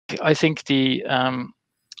I think the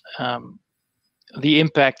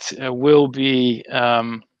impact will be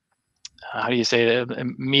how do you say it,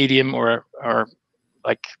 medium or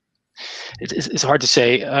like it's hard to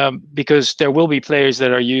say, because there will be players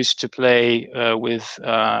that are used to play with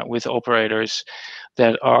operators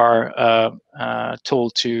that are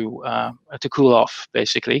told to cool off,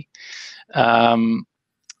 basically.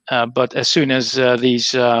 But as soon as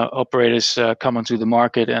these operators come onto the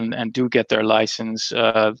market and do get their license,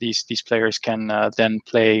 these players can then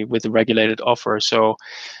play with the regulated offer. So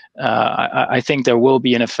I think there will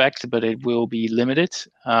be an effect, but it will be limited.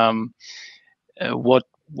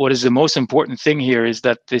 What is the most important thing here is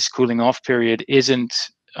that this cooling off period isn't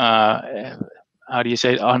how do you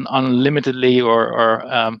say it, unlimitedly or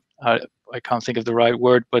I can't think of the right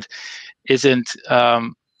word, but isn't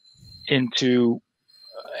into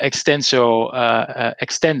extended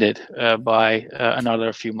by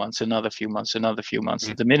another few months.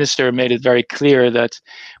 Mm. The minister made it very clear that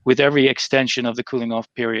with every extension of the cooling off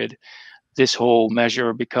period, this whole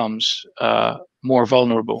measure becomes more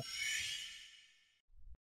vulnerable.